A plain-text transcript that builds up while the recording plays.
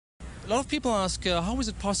lot of people ask, how is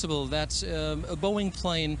it possible that a Boeing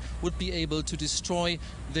plane would be able to destroy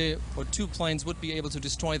or two planes would be able to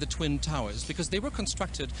destroy the Twin Towers? Because they were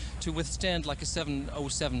constructed to withstand like a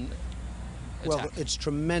 707 attack. Well, it's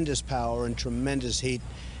tremendous power and tremendous heat,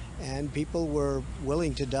 and people were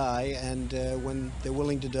willing to die, and when they're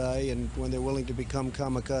willing to die and when they're willing to become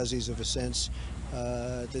kamikazes of a sense,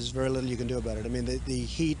 there's very little you can do about it. I mean, the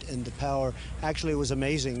heat and the power, actually it was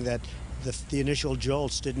amazing that the initial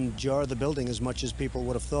jolts didn't jar the building as much as people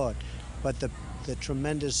would have thought, but the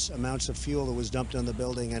tremendous amounts of fuel that was dumped on the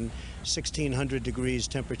building and 1,600 degrees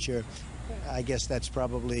temperature, I guess that's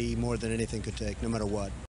probably more than anything could take, no matter what.